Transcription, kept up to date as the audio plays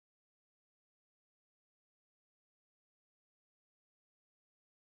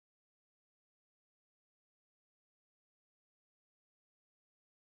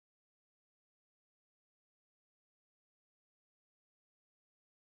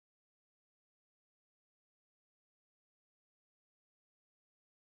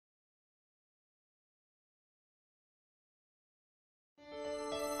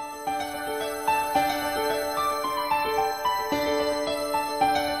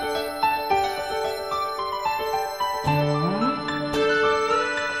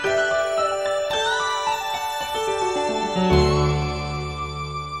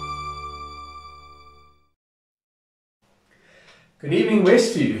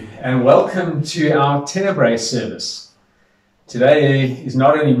and welcome to our Tenebrae service. Today is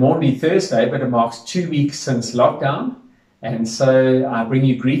not only Maundy Thursday, but it marks 2 weeks since lockdown, and so I bring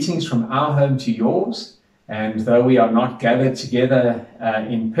you greetings from our home to yours. And though we are not gathered together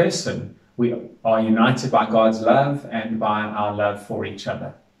in person, we are united by God's love and by our love for each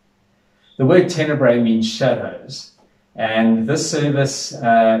other. The word Tenebrae means shadows, and this service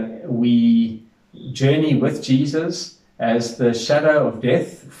we journey with Jesus as the shadow of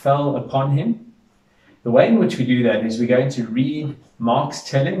death fell upon him. The way in which we do that is we're going to read Mark's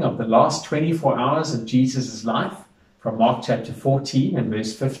telling of the last 24 hours of Jesus' life from Mark chapter 14 and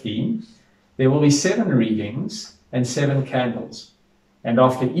verse 15. There will be 7 readings and 7 candles. And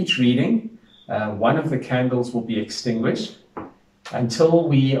after each reading, one of the candles will be extinguished until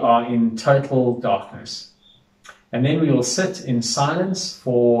we are in total darkness. And then we will sit in silence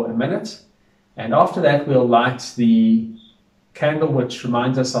for a minute. And after that, we'll light the candle which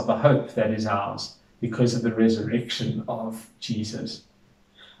reminds us of the hope that is ours because of the resurrection of Jesus.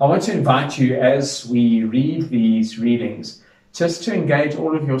 I want to invite you, as we read these readings, just to engage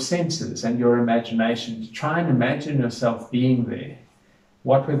all of your senses and your imagination, to try and imagine yourself being there.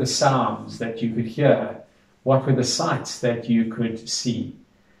 What were the sounds that you could hear? What were the sights that you could see?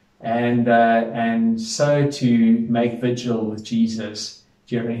 And so to make vigil with Jesus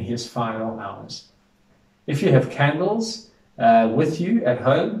during his final hours. If you have candles with you at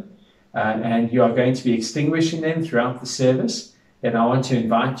home and you are going to be extinguishing them throughout the service, then I want to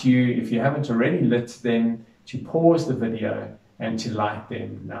invite you, if you haven't already lit them, to pause the video and to light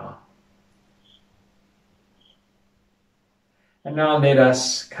them now. And now let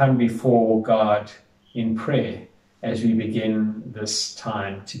us come before God in prayer as we begin this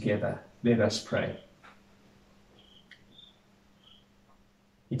time together. Let us pray.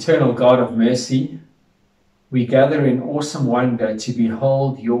 Eternal God of mercy, we gather in awesome wonder to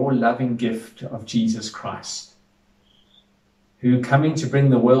behold your loving gift of Jesus Christ, who, coming to bring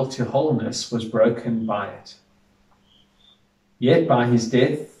the world to wholeness, was broken by it. Yet by his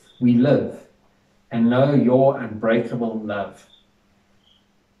death we live and know your unbreakable love.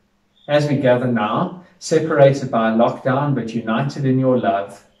 As we gather now, separated by a lockdown but united in your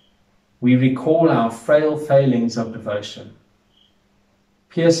love, we recall our frail failings of devotion.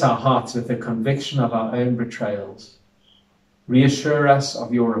 Pierce our hearts with the conviction of our own betrayals. Reassure us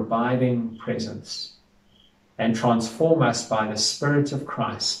of your abiding presence, and transform us by the Spirit of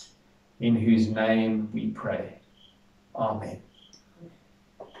Christ, in whose name we pray. Amen.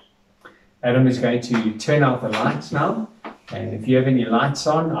 Adam is going to turn out the lights now, and if you have any lights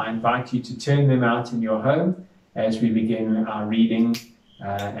on, I invite you to turn them out in your home as we begin our reading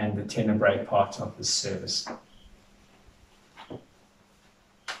and the Tenebrae part of this service.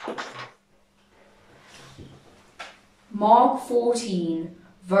 Mark 14,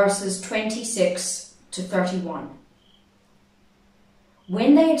 verses 26 to 31.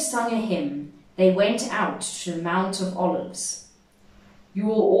 When they had sung a hymn, they went out to the Mount of Olives. You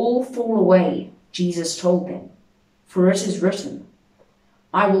will all fall away, Jesus told them, for it is written,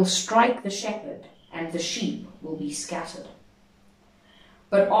 I will strike the shepherd, and the sheep will be scattered.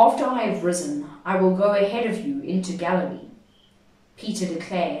 But after I have risen, I will go ahead of you into Galilee. Peter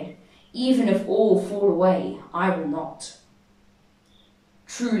declared, even if all fall away, I will not.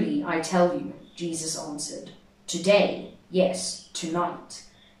 Truly, I tell you, Jesus answered, today, yes, tonight,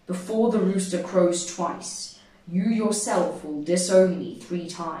 before the rooster crows twice, you yourself will disown me 3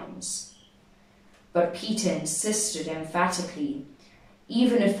 times. But Peter insisted emphatically,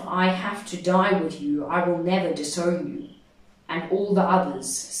 even if I have to die with you, I will never disown you. And all the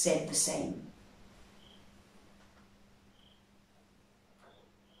others said the same.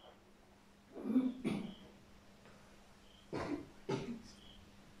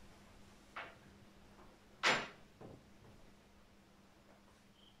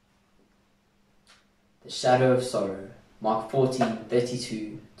 The shadow of sorrow, Mark 14,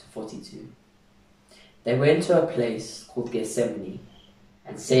 32 to 42. They went to a place called Gethsemane,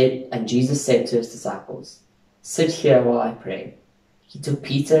 and Jesus said to his disciples, sit here while I pray. He took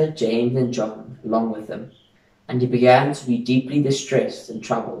Peter, James, and John along with him, and he began to be deeply distressed and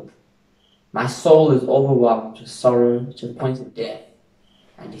troubled. My soul is overwhelmed with sorrow to the point of death.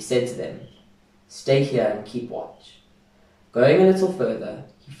 And he said to them, stay here and keep watch. Going a little further,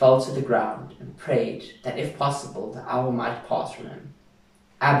 he fell to the ground and prayed that if possible the hour might pass from him.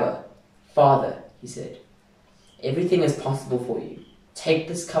 Abba, Father, he said, everything is possible for you. Take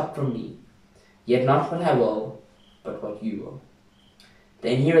this cup from me, yet not what I will, but what you will.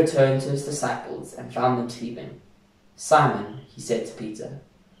 Then he returned to his disciples and found them sleeping. Simon, he said to Peter,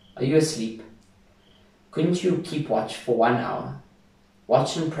 are you asleep? Couldn't you keep watch for 1 hour?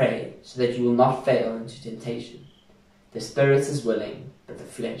 Watch and pray, so that you will not fail into temptation. The spirit is willing, but the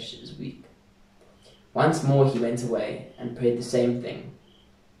flesh is weak." Once more he went away and prayed the same thing.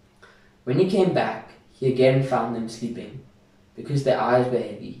 When he came back, he again found them sleeping, because their eyes were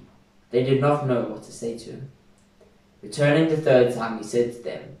heavy. They did not know what to say to him. Returning the third time, he said to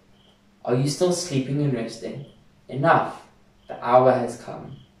them, "Are you still sleeping and resting? Enough, the hour has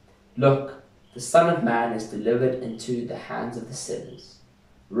come. Look, the Son of Man is delivered into the hands of the sinners.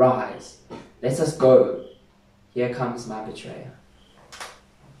 Rise, let us go. Here comes my betrayer."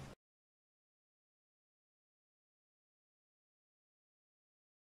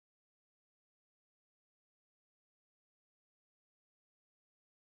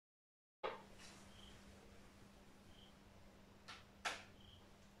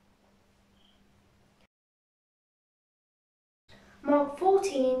 Mark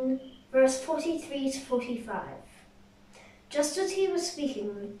 14, verse 43 to 45. Just as he was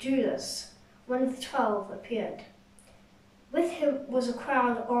speaking, Judas, one of the 12, appeared. With him was a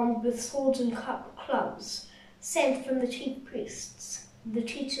crowd armed with swords and clubs, sent from the chief priests, the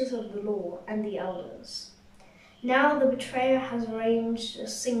teachers of the law, and the elders. Now the betrayer has arranged a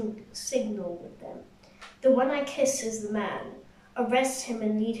signal with them. "The one I kiss is the man. Arrest him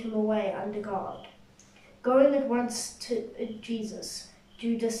and lead him away under guard." Going at once to Jesus,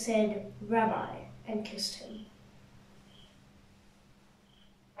 Judas said, "Rabbi," and kissed him.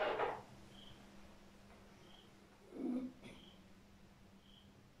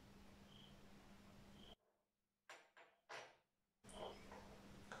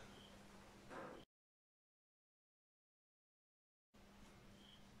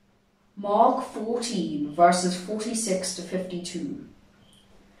 Mark 14, verses 46 to 52.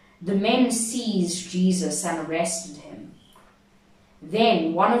 The men seized Jesus and arrested him.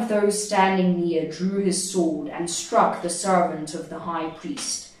 Then one of those standing near drew his sword and struck the servant of the high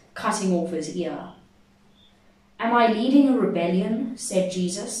priest, cutting off his ear. "Am I leading a rebellion," said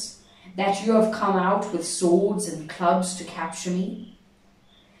Jesus, "that you have come out with swords and clubs to capture me?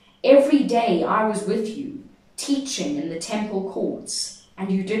 Every day I was with you, teaching in the temple courts,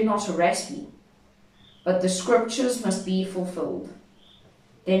 and you did not arrest me. But the scriptures must be fulfilled."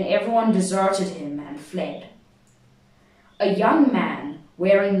 Then everyone deserted him and fled. A young man,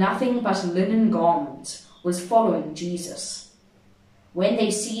 wearing nothing but a linen garment, was following Jesus. When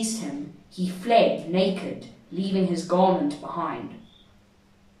they seized him, he fled naked, leaving his garment behind.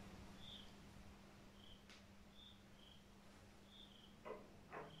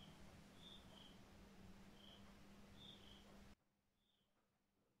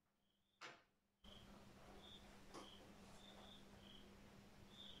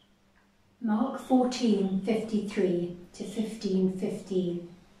 Mark 14:53 to 15:15.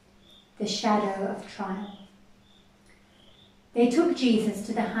 The shadow of trial. They took Jesus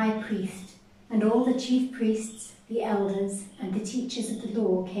to the high priest, and all the chief priests, the elders, and the teachers of the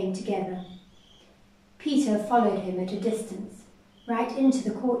law came together. Peter followed him at a distance, right into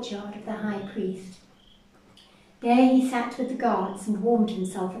the courtyard of the high priest. There he sat with the guards and warmed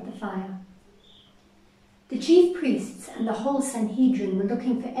himself at the fire. The chief priests and the whole Sanhedrin were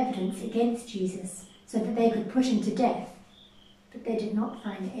looking for evidence against Jesus so that they could put him to death, but they did not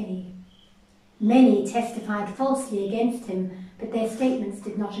find any. Many testified falsely against him, but their statements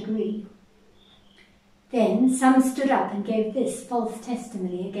did not agree. Then some stood up and gave this false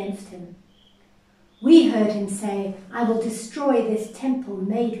testimony against him. "We heard him say, 'I will destroy this temple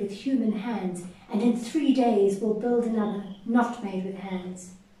made with human hands, and in 3 days will build another not made with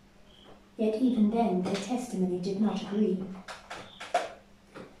hands.' Yet even then their testimony did not agree.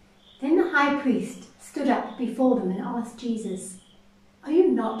 Then the high priest stood up before them and asked Jesus, 'Are you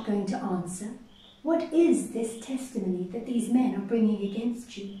not going to answer? What is this testimony that these men are bringing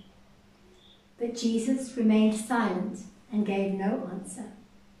against you?' But Jesus remained silent and gave no answer.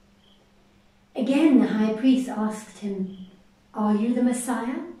 Again the high priest asked him, 'Are you the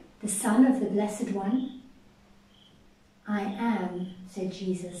Messiah, the Son of the Blessed One?' 'I am,' said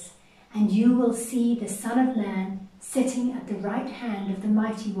Jesus, 'and you will see the Son of Man sitting at the right hand of the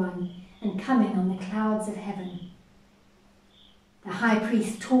Mighty One and coming on the clouds of heaven.' The high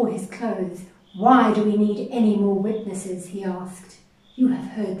priest tore his clothes. 'Why do we need any more witnesses?' he asked. 'You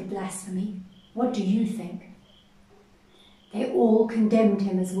have heard the blasphemy. What do you think?' They all condemned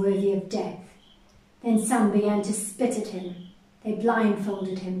him as worthy of death. Then some began to spit at him. They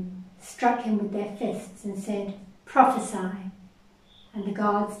blindfolded him, struck him with their fists, and said, 'Prophesy.' And the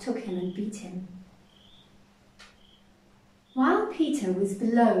guards took him and beat him. While Peter was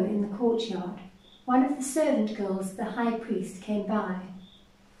below in the courtyard, one of the servant girls of the high priest came by.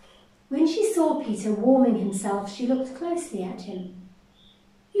 When she saw Peter warming himself, she looked closely at him.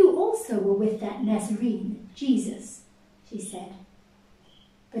 also were with that Nazarene, Jesus," she said.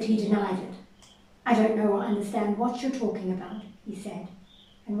 But he denied it. "I don't know or understand what you're talking about," he said,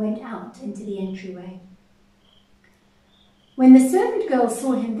 and went out into the entryway. When the servant girl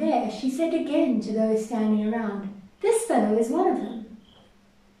saw him there, she said again to those standing around, "This fellow is one of them."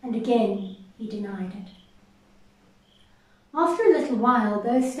 And again he denied it. After a little while,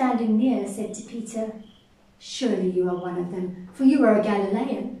 those standing near said to Peter, "Surely you are one of them, for you are a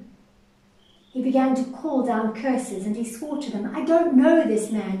Galilean." He began to call down curses, and he swore to them, "I don't know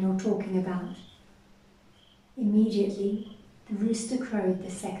this man you're talking about." Immediately the rooster crowed the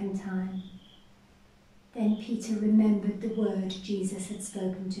second time. Then Peter remembered the word Jesus had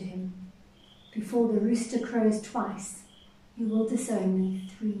spoken to him. "Before the rooster crows twice, you will disown me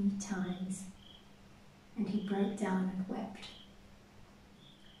 3 times." And he broke down and wept.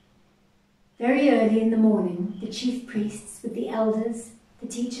 Very early in the morning, the chief priests with the elders, the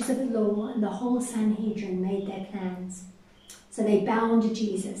teachers of the law, and the whole Sanhedrin made their plans. So they bound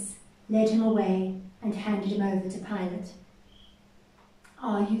Jesus, led him away, and handed him over to Pilate.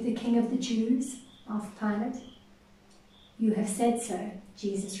 "Are you the king of the Jews?" asked Pilate. "You have said so,"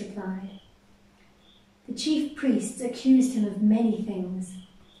 Jesus replied. The chief priests accused him of many things.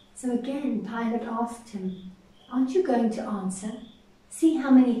 So again Pilate asked him, "Aren't you going to answer? See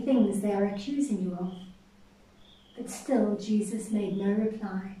how many things they are accusing you of." But still Jesus made no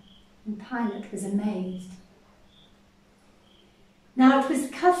reply, and Pilate was amazed. Now it was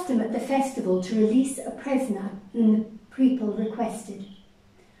the custom at the festival to release a prisoner whom the people requested.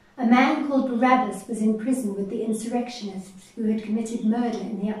 A man called Barabbas was in prison with the insurrectionists who had committed murder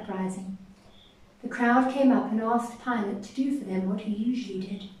in the uprising. The crowd came up and asked Pilate to do for them what he usually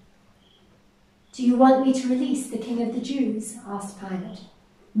did. "Do you want me to release the king of the Jews?" asked Pilate,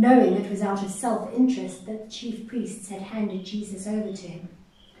 knowing it was out of self-interest that the chief priests had handed Jesus over to him.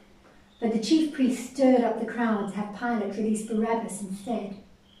 But the chief priests stirred up the crowd to have Pilate release Barabbas instead.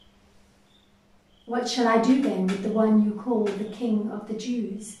 "What shall I do then with the one you call the King of the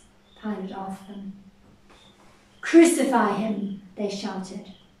Jews?" Pilate asked them. "Crucify him," they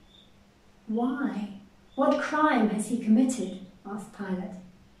shouted. "Why? What crime has he committed?" asked Pilate.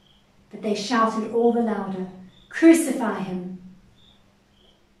 But they shouted all the louder, "Crucify him."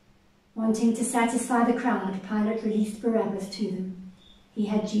 Wanting to satisfy the crowd, Pilate released Barabbas to them. He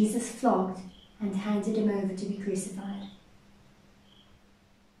had Jesus flogged and handed him over to be crucified.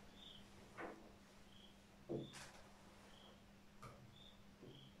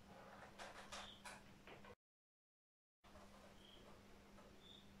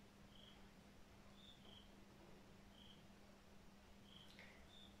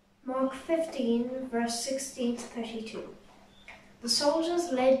 Mark 15, verse 16 to 32. The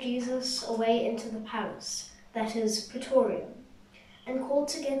soldiers led Jesus away into the palace, that is, Praetorium, and called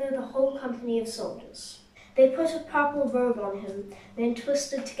together the whole company of soldiers. They put a purple robe on him, then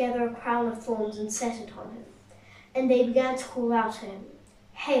twisted together a crown of thorns and set it on him. And they began to call out to him,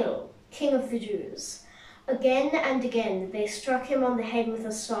 "Hail, King of the Jews!" Again and again they struck him on the head with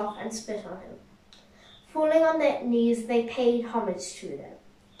a staff and spit on him. Falling on their knees, they paid homage to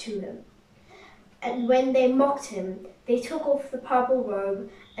him. And when they mocked him, they took off the purple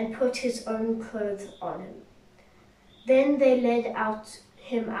robe and put his own clothes on him. Then they led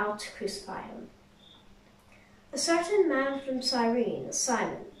him out to crucify him. A certain man from Cyrene,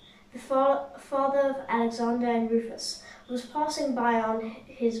 Simon, the father of Alexander and Rufus, was passing by on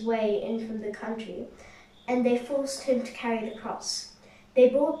his way in from the country, and they forced him to carry the cross. They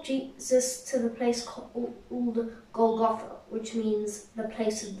brought Jesus to the place called Golgotha, which means the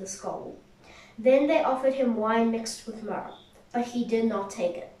place of the skull. Then they offered him wine mixed with myrrh, but he did not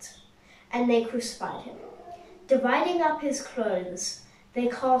take it, and they crucified him. Dividing up his clothes, they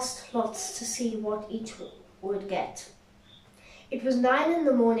cast lots to see what each would get. It was 9 in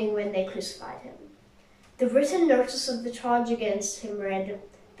the morning when they crucified him. The written notice of the charge against him read,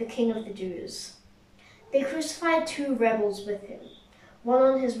 "The King of the Jews." They crucified 2 rebels with him, one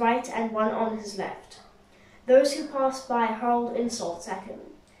on his right and one on his left. Those who passed by hurled insults at him,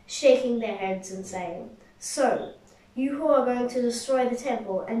 shaking their heads and saying, "So, you who are going to destroy the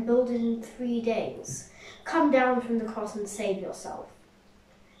temple and build it in 3 days, come down from the cross and save yourself."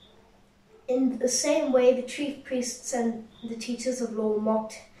 In the same way, the chief priests and the teachers of law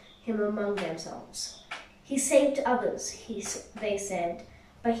mocked him among themselves. "He saved others," they said,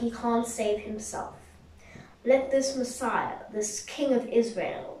 "but he can't save himself. Let this Messiah, this King of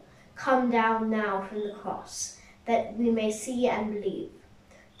Israel, come down now from the cross, that we may see and believe."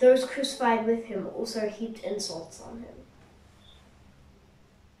 Those crucified with him also heaped insults on him.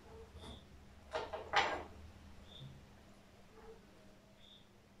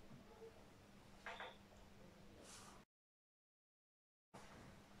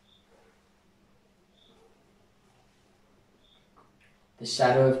 The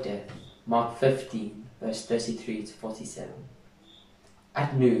shadow of death. Mark 15, verse 33 to 47.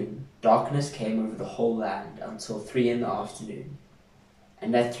 At noon, darkness came over the whole land until 3 in the afternoon.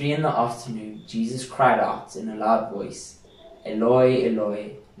 And at 3 in the afternoon, Jesus cried out in a loud voice, Eloi,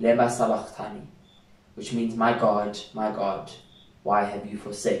 Eloi, lema sabachthani, which means, my God, why have you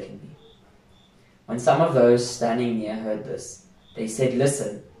forsaken me? When some of those standing near heard this, they said,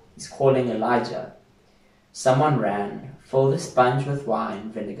 Listen, he's calling Elijah. Someone ran, filled a sponge with wine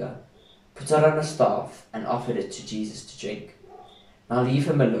vinegar, put it on a staff, and offered it to Jesus to drink. Now leave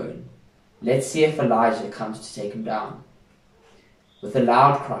him alone. Let's see if Elijah comes to take him down. With a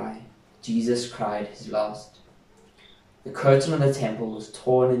loud cry, Jesus cried his last. The curtain of the temple was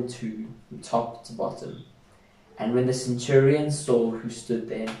torn in two from top to bottom. And when the centurion saw who stood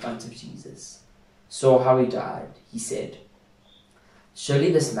there in front of Jesus, saw how he died, he said,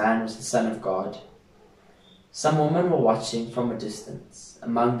 Surely this man was the Son of God. Some women were watching from a distance.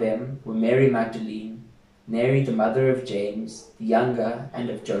 Among them were Mary Magdalene, Mary the mother of James, the younger, and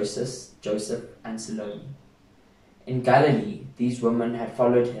of Joseph and Salome. In Galilee, these women had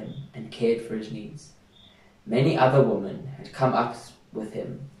followed him and cared for his needs. Many other women had come up with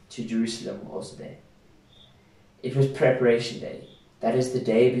him to Jerusalem also there. It was preparation day, that is the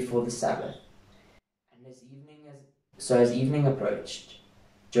day before the Sabbath. And as evening approached,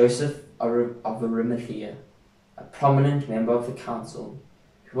 Joseph of Arimathea, a prominent member of the council,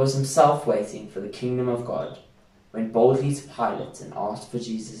 who was himself waiting for the kingdom of God, went boldly to Pilate and asked for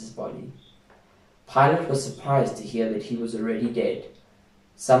Jesus' body. Pilate was surprised to hear that he was already dead.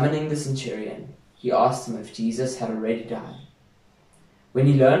 Summoning the centurion, he asked him if Jesus had already died. When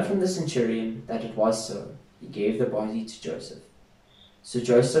he learned from the centurion that it was so, he gave the body to Joseph. So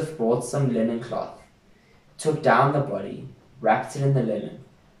Joseph brought some linen cloth, took down the body, wrapped it in the linen,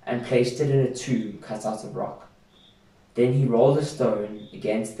 and placed it in a tomb cut out of rock. Then he rolled a stone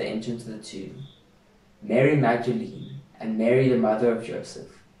against the entrance of the tomb. Mary Magdalene and Mary the mother of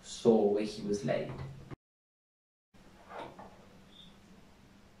Joseph saw where he was laid.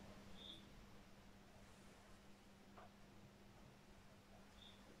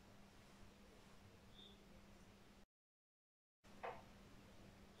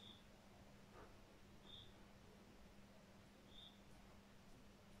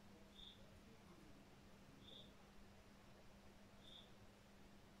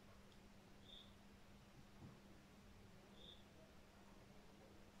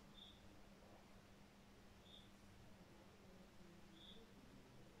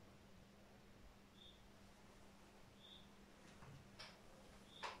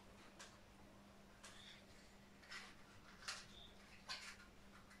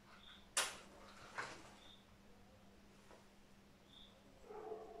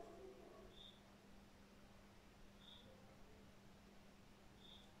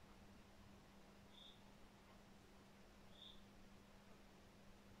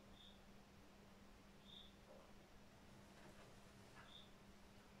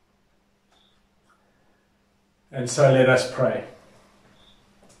 And so let us pray.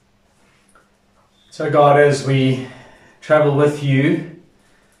 So God, as we travel with you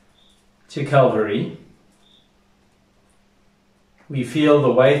to Calvary, we feel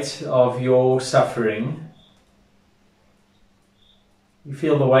the weight of your suffering. We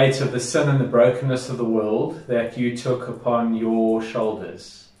feel the weight of the sin and the brokenness of the world that you took upon your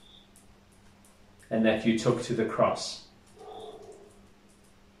shoulders and that you took to the cross.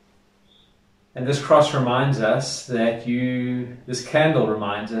 And this cross reminds us that this candle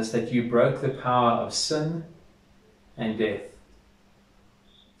reminds us that you broke the power of sin and death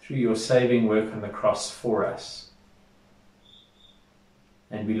through your saving work on the cross for us.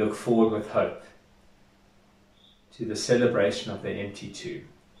 And we look forward with hope to the celebration of the empty tomb.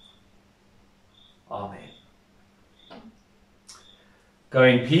 Amen. Go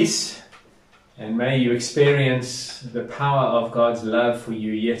in peace, and may you experience the power of God's love for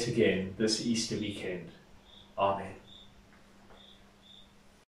you yet again this Easter weekend. Amen.